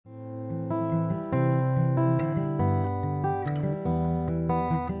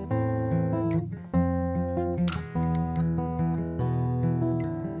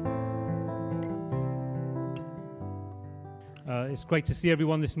It's great to see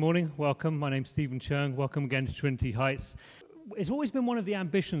everyone this morning. Welcome. My name's Stephen Chung. Welcome again to Trinity Heights. It's always been one of the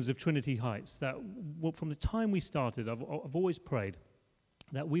ambitions of Trinity Heights that from the time we started, I've always prayed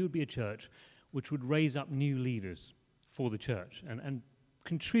that we would be a church which would raise up new leaders for the church and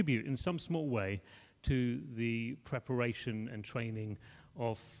contribute in some small way to the preparation and training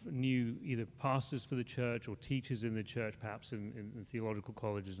of new either pastors for the church or teachers in the church, perhaps in theological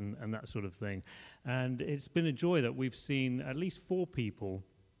colleges and that sort of thing. And it's been a joy that we've seen at least 4 people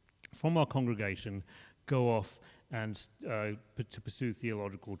from our congregation go off and to pursue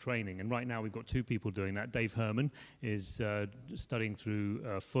theological training. And right now we've got 2 people doing that. Dave Herman is studying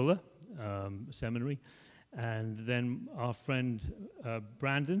through Fuller Seminary. And then our friend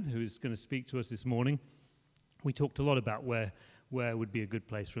Brandon, who is going to speak to us this morning, we talked a lot about where would be a good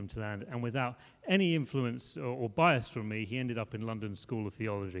place for him to land. And without any influence or bias from me, he ended up in London School of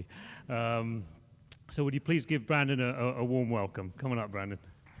Theology. So would you please give Brandon a warm welcome? Come on up, Brandon.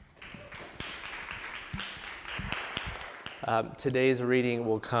 Today's reading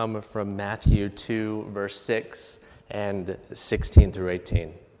will come from Matthew 2, verse 6 and 16 through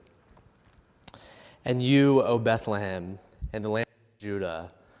 18. And you, O Bethlehem, in the land of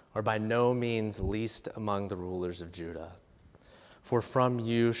Judah, are by no means least among the rulers of Judah. For from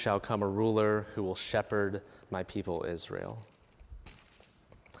you shall come a ruler who will shepherd my people Israel.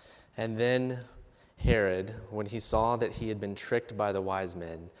 And then Herod, when he saw that he had been tricked by the wise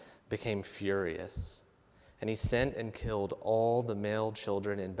men, became furious. And he sent and killed all the male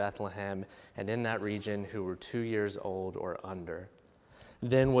children in Bethlehem and in that region who were 2 years old or under.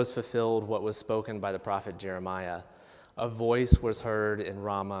 Then was fulfilled what was spoken by the prophet Jeremiah. A voice was heard in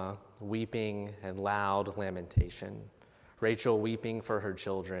Ramah, weeping and loud lamentation. Rachel weeping for her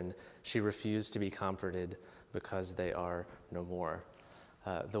children. She refused to be comforted because they are no more.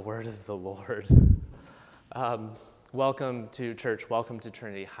 The word of the Lord. Welcome to church. Welcome to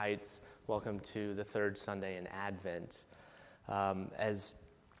Trinity Heights. Welcome to the third Sunday in Advent. As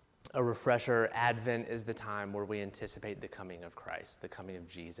a refresher, Advent is the time where we anticipate the coming of Christ, the coming of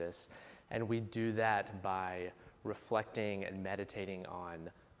Jesus. And we do that by reflecting and meditating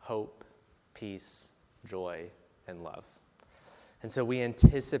on hope, peace, joy, and love. And so we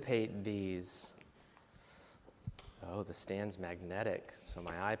anticipate these. Oh, the stand's magnetic, so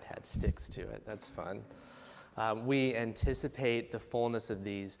my iPad sticks to it. That's fun. We anticipate the fullness of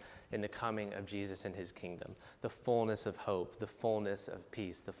these in the coming of Jesus and his kingdom, the fullness of hope, the fullness of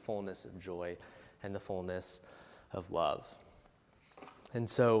peace, the fullness of joy, and the fullness of love. And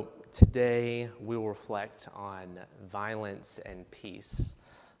so today we will reflect on violence and peace.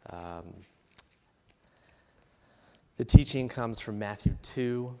 The teaching comes from Matthew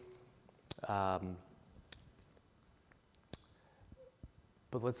 2. But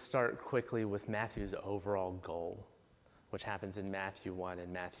let's start quickly with Matthew's overall goal, which happens in Matthew 1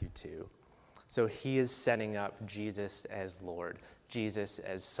 and Matthew 2. So he is setting up Jesus as Lord, Jesus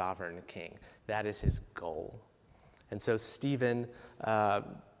as sovereign king. That is his goal. And so Stephen,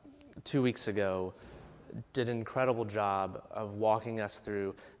 2 weeks ago, did an incredible job of walking us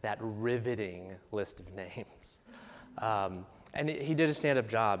through that riveting list of names. And he did a stand-up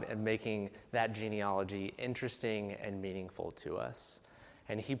job in making that genealogy interesting and meaningful to us.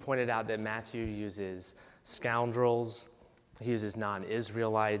 And he pointed out that Matthew uses scoundrels, he uses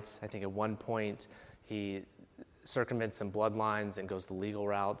non-Israelites. I think at one point he circumvents some bloodlines and goes the legal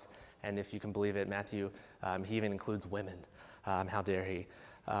route. And if you can believe it, Matthew, he even includes women. How dare he?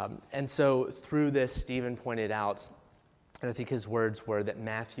 And so through this, Stephen pointed out, and I think his words were that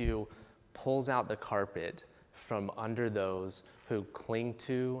Matthew pulls out the carpet from under those who cling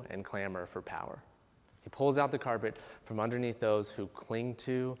to and clamor for power. He pulls out the carpet from underneath those who cling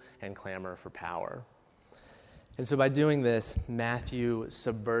to and clamor for power. And so by doing this, Matthew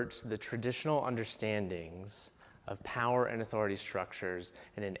subverts the traditional understandings of power and authority structures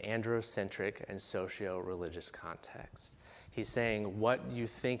in an androcentric and socio-religious context. He's saying what you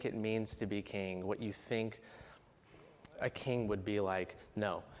think it means to be king, what you think a king would be like,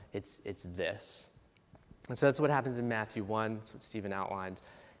 no, it's this. And so that's what happens in Matthew 1, that's what Stephen outlined.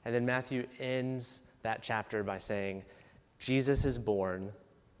 And then Matthew ends that chapter by saying, Jesus is born,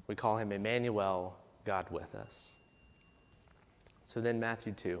 we call him Emmanuel, God with us. So then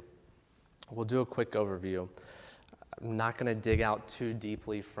Matthew 2. We'll do a quick overview. I'm not going to dig out too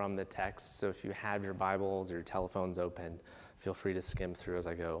deeply from the text, so if you have your Bibles or your telephones open, feel free to skim through as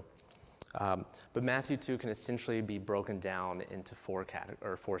I go. But Matthew 2 can essentially be broken down into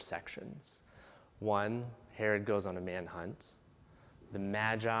four sections. 1, Herod goes on a manhunt. The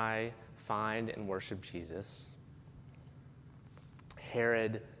Magi find and worship Jesus.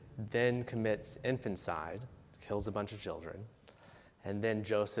 Herod then commits infanticide, kills a bunch of children. And then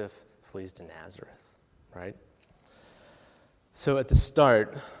Joseph flees to Nazareth, right? So at the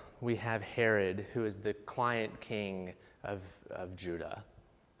start, we have Herod, who is the client king of Judah,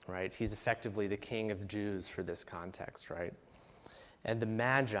 right? He's effectively the king of the Jews for this context, right? And the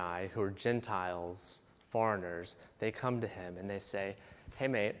Magi, who are Gentiles, foreigners, they come to him and they say, hey,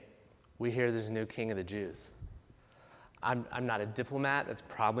 mate, we hear there's a new king of the Jews. I'm not a diplomat. That's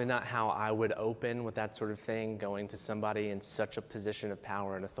probably not how I would open with that sort of thing, going to somebody in such a position of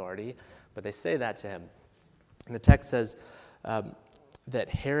power and authority. But they say that to him. And the text says that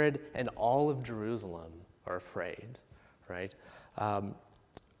Herod and all of Jerusalem are afraid, right?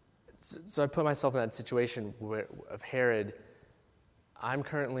 So I put myself in that situation of Herod. I'm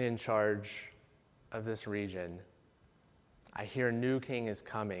currently in charge of this region. I hear a new king is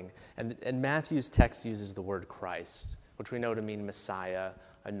coming. And Matthew's text uses the word Christ, which we know to mean Messiah,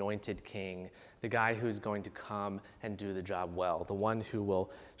 anointed king, the guy who's going to come and do the job well, the one who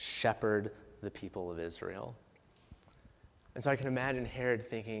will shepherd the people of Israel. And so I can imagine Herod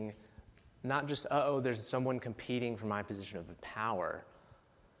thinking, not just, there's someone competing for my position of power,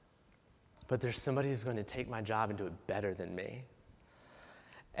 but there's somebody who's going to take my job and do it better than me.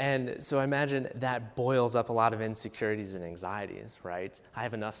 And so I imagine that boils up a lot of insecurities and anxieties, right? I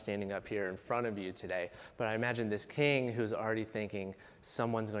have enough standing up here in front of you today, but I imagine this king who's already thinking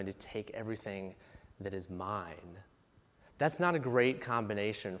someone's going to take everything that is mine. That's not a great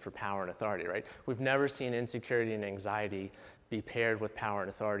combination for power and authority, right? We've never seen insecurity and anxiety be paired with power and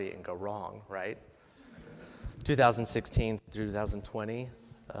authority and go wrong, right? 2016 through 2020,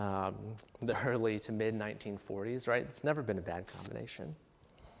 the early to mid 1940s, right? It's never been a bad combination.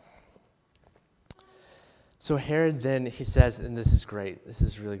 So Herod then, he says, and this is great, this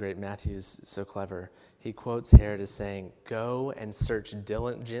is really great, Matthew's so clever. He quotes Herod as saying, "Go and search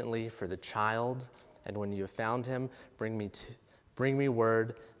diligently for the child, and when you have found him, bring me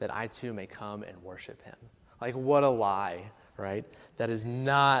word that I too may come and worship him." Like, what a lie, right? That is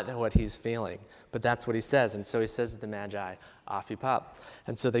not what he's feeling, but that's what he says. And so he says to the Magi, off you pop.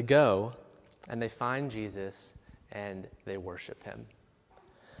 And so they go, and they find Jesus, and they worship him.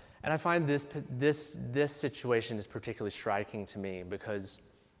 And I find this situation is particularly striking to me because,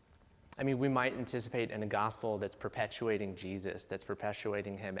 we might anticipate in a gospel that's perpetuating Jesus, that's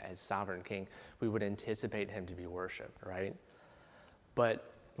perpetuating him as sovereign king, we would anticipate him to be worshiped, right?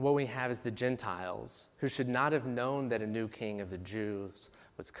 But what we have is the Gentiles, who should not have known that a new king of the Jews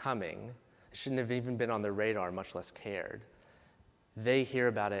was coming. It shouldn't have even been on their radar, much less cared. They hear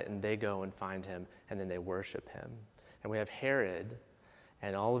about it, and they go and find him, and then they worship him. And we have Herod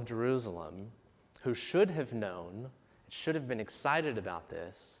and all of Jerusalem, who should have known, should have been excited about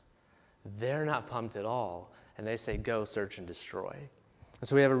this. They're not pumped at all, and they say, "Go, search, and destroy." And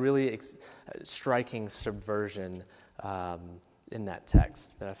so we have a really striking subversion in that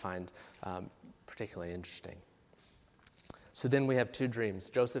text that I find particularly interesting. So then we have two dreams.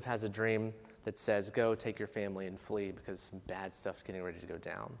 Joseph has a dream that says, "Go, take your family, and flee, because some bad stuff's getting ready to go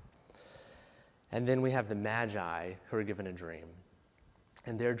down." And then we have the Magi, who are given a dream.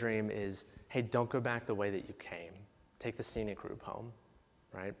 And their dream is, hey, don't go back the way that you came. Take the scenic route home,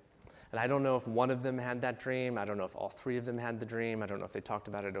 right? And I don't know if one of them had that dream. I don't know if all three of them had the dream. I don't know if they talked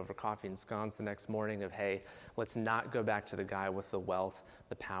about it over coffee and scones the next morning of, hey, let's not go back to the guy with the wealth,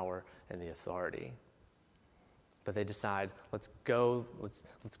 the power, and the authority. But they decide, let's go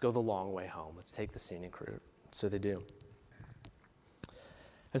the long way home. Let's take the scenic route. So they do.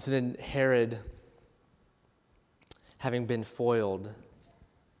 And so then Herod, having been foiled,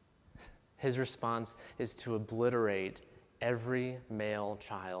 his response is to obliterate every male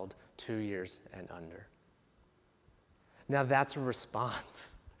child 2 years and under. Now that's a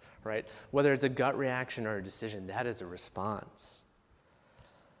response, right? Whether it's a gut reaction or a decision, that is a response.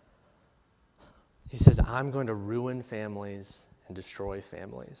 He says, I'm going to ruin families and destroy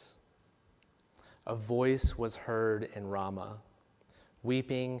families. A voice was heard in Ramah,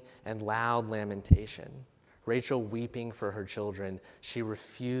 weeping and loud lamentation. Rachel weeping for her children. She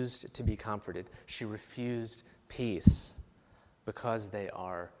refused to be comforted. She refused peace because they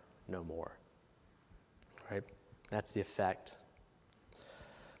are no more. Right? That's the effect.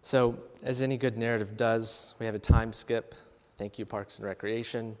 So, as any good narrative does, we have a time skip. Thank you, Parks and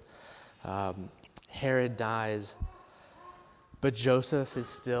Recreation. Herod dies, but Joseph is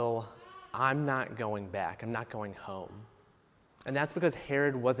still, I'm not going back. I'm not going home. And that's because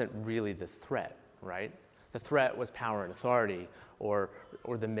Herod wasn't really the threat, right? The threat was power and authority, or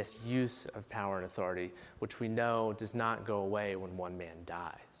the misuse of power and authority, which we know does not go away when one man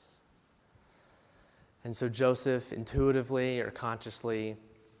dies. And so Joseph, intuitively or consciously,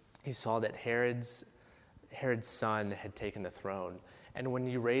 he saw that Herod's Herod's son had taken the throne. And when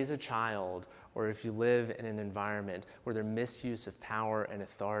you raise a child, or if you live in an environment where there's misuse of power and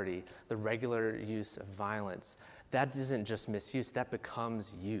authority, the regular use of violence, that isn't just misuse, that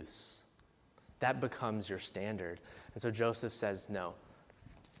becomes use. That becomes your standard. And so Joseph says, no,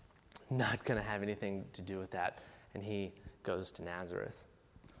 not going to have anything to do with that. And he goes to Nazareth.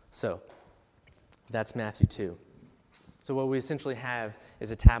 So that's Matthew 2. So what we essentially have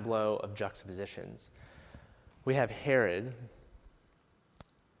is a tableau of juxtapositions. We have Herod,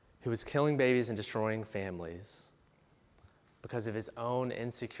 who was killing babies and destroying families because of his own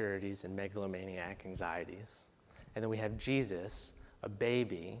insecurities and megalomaniac anxieties. And then we have Jesus, a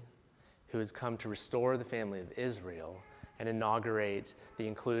baby, who has come to restore the family of Israel and inaugurate the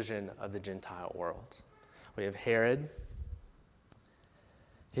inclusion of the Gentile world. We have Herod,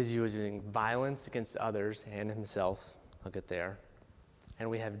 he's using violence against others and himself. I'll get there. And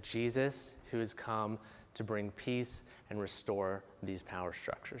we have Jesus, who has come to bring peace and restore these power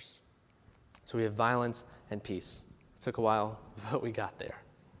structures. So we have violence and peace. It took a while, but we got there.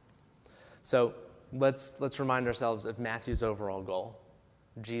 So let's remind ourselves of Matthew's overall goal.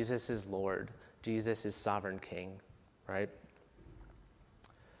 Jesus is Lord. Jesus is sovereign King, right?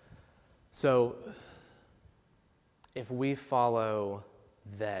 So if we follow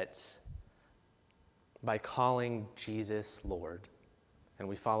that by calling Jesus Lord, and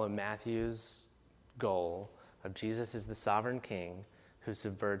we follow Matthew's goal of Jesus is the sovereign King who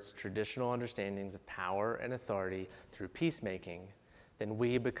subverts traditional understandings of power and authority through peacemaking, then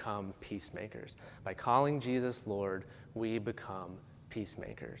we become peacemakers. By calling Jesus Lord, we become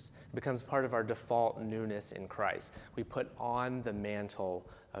peacemakers. It becomes part of our default newness in Christ. We put on the mantle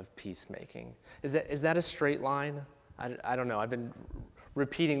of peacemaking. Is that a straight line? I don't know. I've been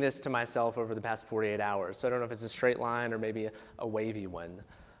repeating this to myself over the past 48 hours, so I don't know if it's a straight line or maybe a wavy one.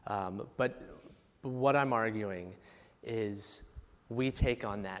 But what I'm arguing is we take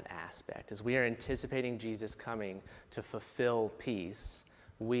on that aspect. As we are anticipating Jesus coming to fulfill peace,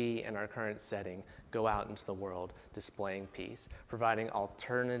 we, in our current setting, go out into the world displaying peace, providing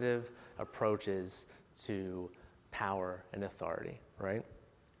alternative approaches to power and authority, right?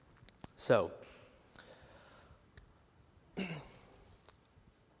 So,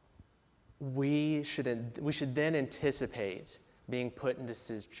 we should then anticipate being put into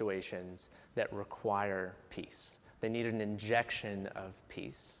situations that require peace. They need an injection of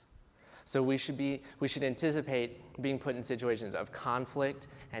peace. So we should anticipate being put in situations of conflict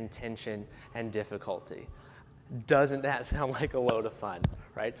and tension and difficulty. Doesn't that sound like a load of fun,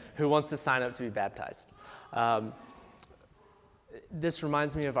 right? Who wants to sign up to be baptized? This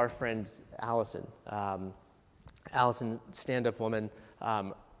reminds me of our friend Allison. Allison, stand-up woman.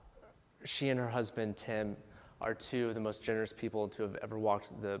 She and her husband, Tim, are two of the most generous people to have ever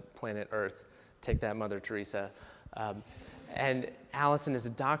walked the planet Earth. Take that, Mother Teresa. And Allison is a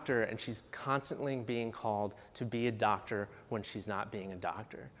doctor, and she's constantly being called to be a doctor when she's not being a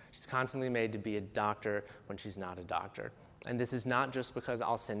doctor. She's constantly made to be a doctor when she's not a doctor. And this is not just because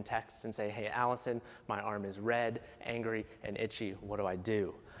I'll send texts and say, hey, Allison, my arm is red, angry, and itchy. What do I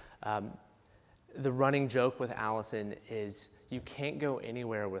do? The running joke with Allison is you can't go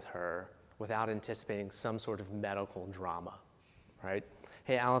anywhere with her without anticipating some sort of medical drama, right?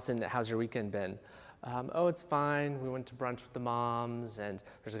 Hey, Allison, how's your weekend been? Oh, it's fine. We went to brunch with the moms, and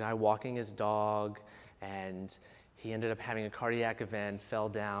there's a guy walking his dog, and he ended up having a cardiac event, fell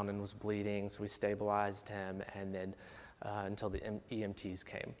down and was bleeding, so we stabilized him, and then until the EMTs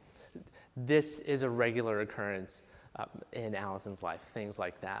came. This is a regular occurrence in Allison's life, things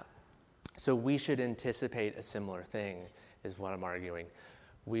like that. So we should anticipate a similar thing, is what I'm arguing.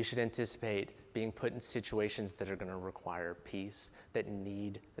 We should anticipate being put in situations that are going to require peace, that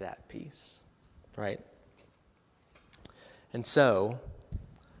need that peace, right? And so,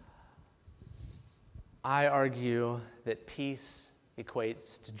 I argue that peace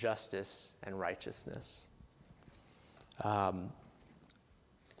equates to justice and righteousness.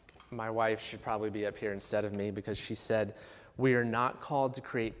 My wife should probably be up here instead of me because she said, we are not called to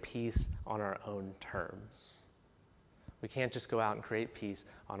create peace on our own terms. We can't just go out and create peace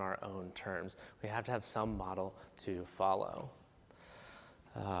on our own terms. We have to have some model to follow.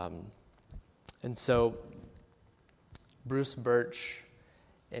 And so Bruce Birch,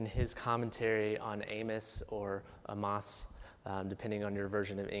 in his commentary on Amos or Amos, depending on your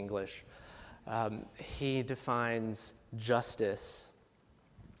version of English, he defines justice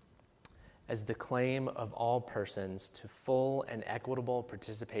as the claim of all persons to full and equitable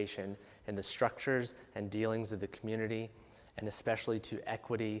participation in the structures and dealings of the community, and especially to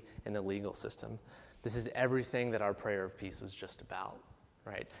equity in the legal system. This is everything that our prayer of peace was just about.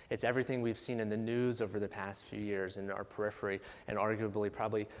 right? It's everything we've seen in the news over the past few years in our periphery and arguably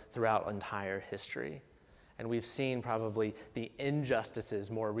probably throughout entire history. And we've seen probably the injustices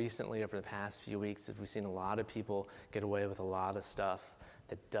more recently over the past few weeks as we've seen a lot of people get away with a lot of stuff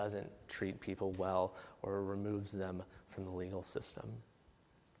that doesn't treat people well or removes them from the legal system.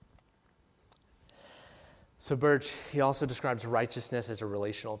 So Birch, he also describes righteousness as a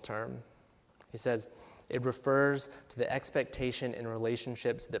relational term. He says, it refers to the expectation in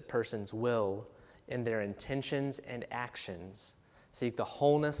relationships that persons will, in their intentions and actions, seek the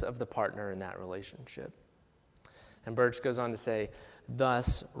wholeness of the partner in that relationship. And Birch goes on to say,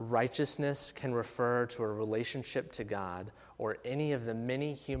 thus, righteousness can refer to a relationship to God or any of the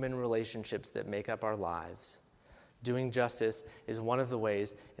many human relationships that make up our lives. Doing justice is one of the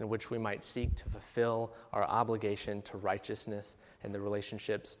ways in which we might seek to fulfill our obligation to righteousness in the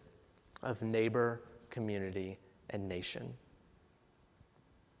relationships of neighbor, community, and nation.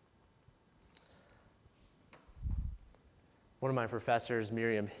 One of my professors,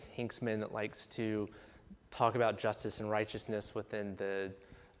 Miriam Hinksman, likes to talk about justice and righteousness within the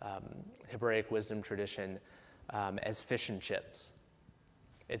Hebraic wisdom tradition as fish and chips.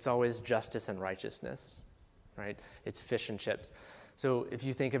 It's always justice and righteousness, right? It's fish and chips. So if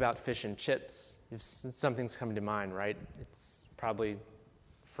you think about fish and chips, if something's coming to mind, right? It's probably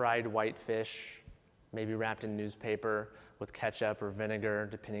fried white fish, maybe wrapped in newspaper with ketchup or vinegar,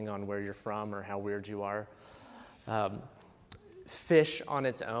 depending on where you're from or how weird you are. Fish on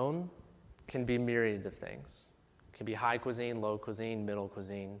its own can be myriad of things. It can be high cuisine, low cuisine, middle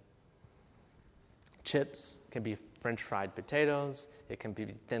cuisine. Chips can be French fried potatoes. It can be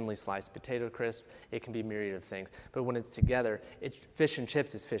thinly sliced potato crisp. It can be myriad of things. But when it's together, fish and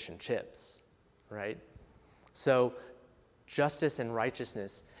chips is fish and chips, right? So justice and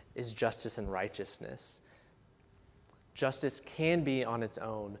righteousness is justice and righteousness. Justice can be on its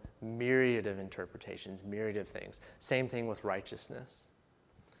own myriad of interpretations, myriad of things. Same thing with righteousness.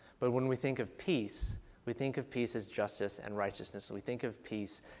 But when we think of peace, we think of peace as justice and righteousness. We think of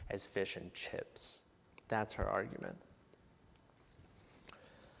peace as fish and chips. That's her argument.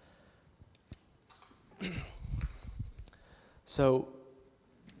 So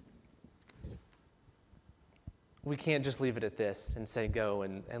we can't just leave it at this and say go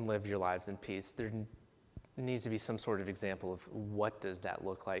and live your lives in peace. There needs to be some sort of example of what does that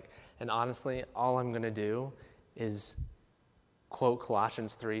look like. And honestly, all I'm going to do is quote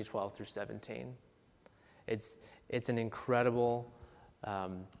Colossians 3:12 through 17. It's an incredible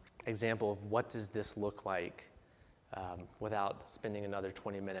example of what does this look like without spending another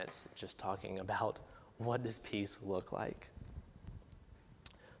 20 minutes just talking about what does peace look like.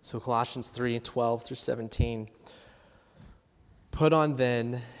 So Colossians 3:12 through 17. Put on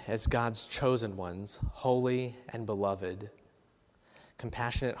then as God's chosen ones, holy and beloved,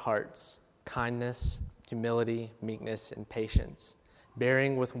 compassionate hearts, kindness, humility, meekness, and patience,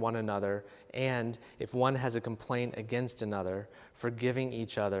 bearing with one another, and if one has a complaint against another, forgiving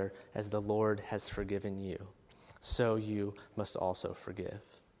each other as the Lord has forgiven you, so you must also forgive.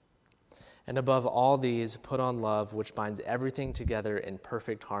 And above all these, put on love, which binds everything together in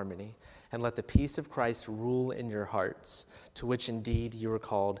perfect harmony, and let the peace of Christ rule in your hearts, to which indeed you are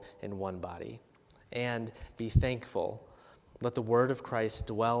called in one body. And be thankful. Let the word of Christ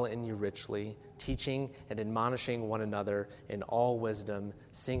dwell in you richly, teaching and admonishing one another in all wisdom,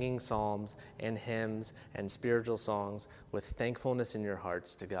 singing psalms and hymns and spiritual songs with thankfulness in your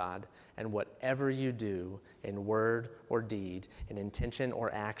hearts to God. And whatever you do in word or deed, in intention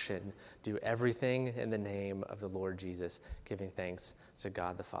or action, do everything in the name of the Lord Jesus, giving thanks to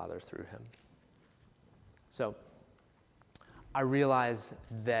God the Father through him. So I realize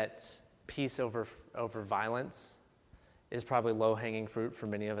that peace over violence is probably low-hanging fruit for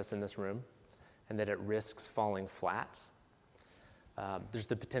many of us in this room, and that it risks falling flat. There's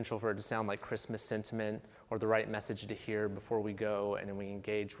the potential for it to sound like Christmas sentiment or the right message to hear before we go and we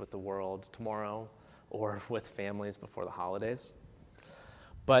engage with the world tomorrow or with families before the holidays.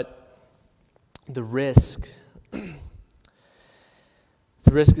 But the risk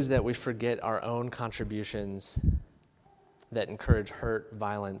is that we forget our own contributions that encourage hurt,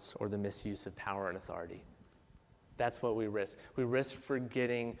 violence, or the misuse of power and authority. That's what we risk. We risk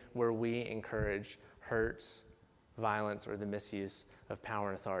forgetting where we encourage hurt, violence, or the misuse of power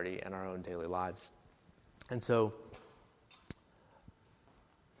and authority in our own daily lives. And so,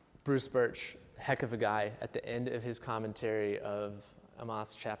 Bruce Birch, heck of a guy, at the end of his commentary of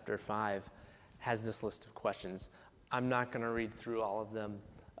Amos chapter 5, has this list of questions. I'm not going to read through all of them.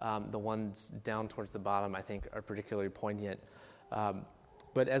 The ones down towards the bottom, I think, are particularly poignant.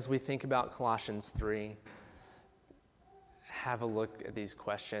 But as we think about Colossians 3, have a look at these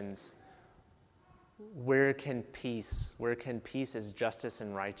questions. Where can peace as justice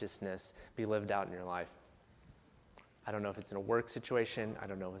and righteousness be lived out in your life? I don't know if it's in a work situation. I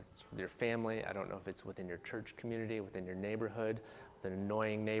don't know if it's with your family. I don't know if it's within your church community, within your neighborhood, with an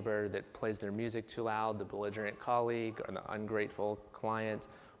annoying neighbor that plays their music too loud, the belligerent colleague, or the ungrateful client,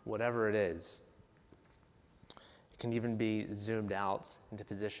 whatever it is. It can even be zoomed out into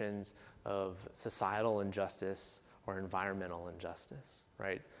positions of societal injustice or environmental injustice,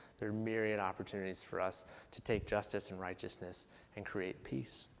 right? There are myriad opportunities for us to take justice and righteousness and create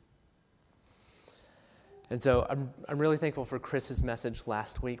peace. And so I'm really thankful for Chris's message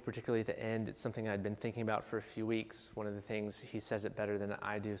last week, particularly at the end. It's something I'd been thinking about for a few weeks. One of the things, he says it better than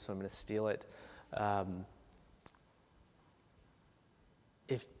I do, so I'm going to steal it.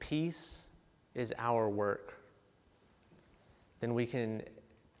 If peace is our work, then we can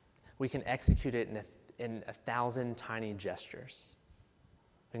execute it in 1,000 tiny gestures.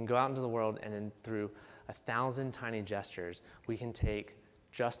 We can go out into the world, and through 1,000 tiny gestures, we can take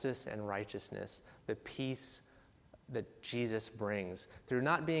justice and righteousness, the peace that Jesus brings through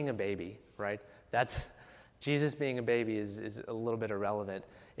not being a baby, right? That's Jesus being a baby is a little bit irrelevant.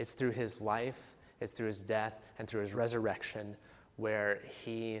 It's through his life, it's through his death, and through his resurrection where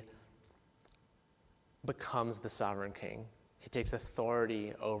he becomes the sovereign king. He takes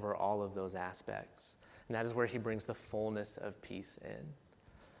authority over all of those aspects. And that is where he brings the fullness of peace in.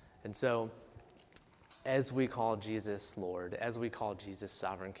 And so, as we call Jesus Lord, as we call Jesus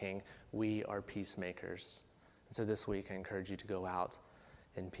Sovereign King, we are peacemakers. And so this week, I encourage you to go out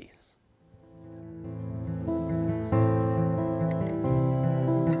in peace.